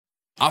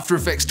After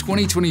Effects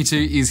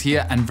 2022 is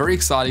here, and very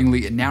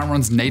excitingly, it now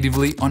runs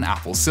natively on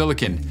Apple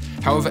Silicon.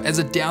 However, as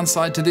a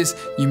downside to this,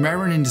 you may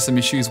run into some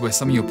issues where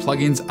some of your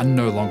plugins are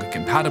no longer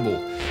compatible.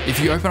 If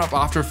you open up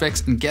After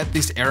Effects and get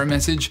this error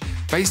message,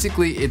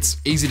 basically it's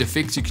easy to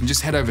fix. You can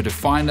just head over to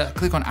Finder,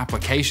 click on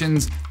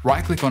Applications,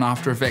 right click on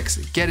After Effects,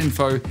 Get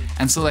Info,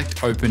 and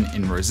select Open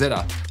in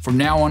Rosetta. From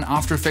now on,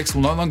 After Effects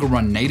will no longer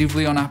run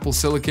natively on Apple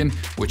Silicon,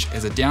 which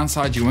as a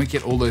downside, you won't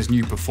get all those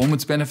new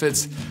performance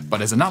benefits,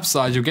 but as an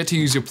upside, you'll get to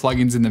use your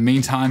plugins in the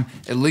meantime,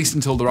 at least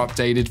until they're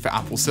updated for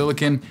Apple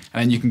Silicon,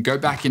 and then you can go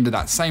back into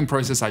that same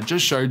process I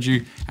just showed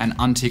you and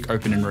untick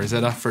Open in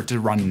Rosetta for it to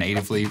run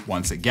natively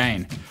once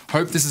again.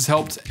 Hope this has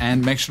helped,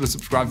 and make sure to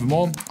subscribe for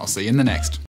more. I'll see you in the next.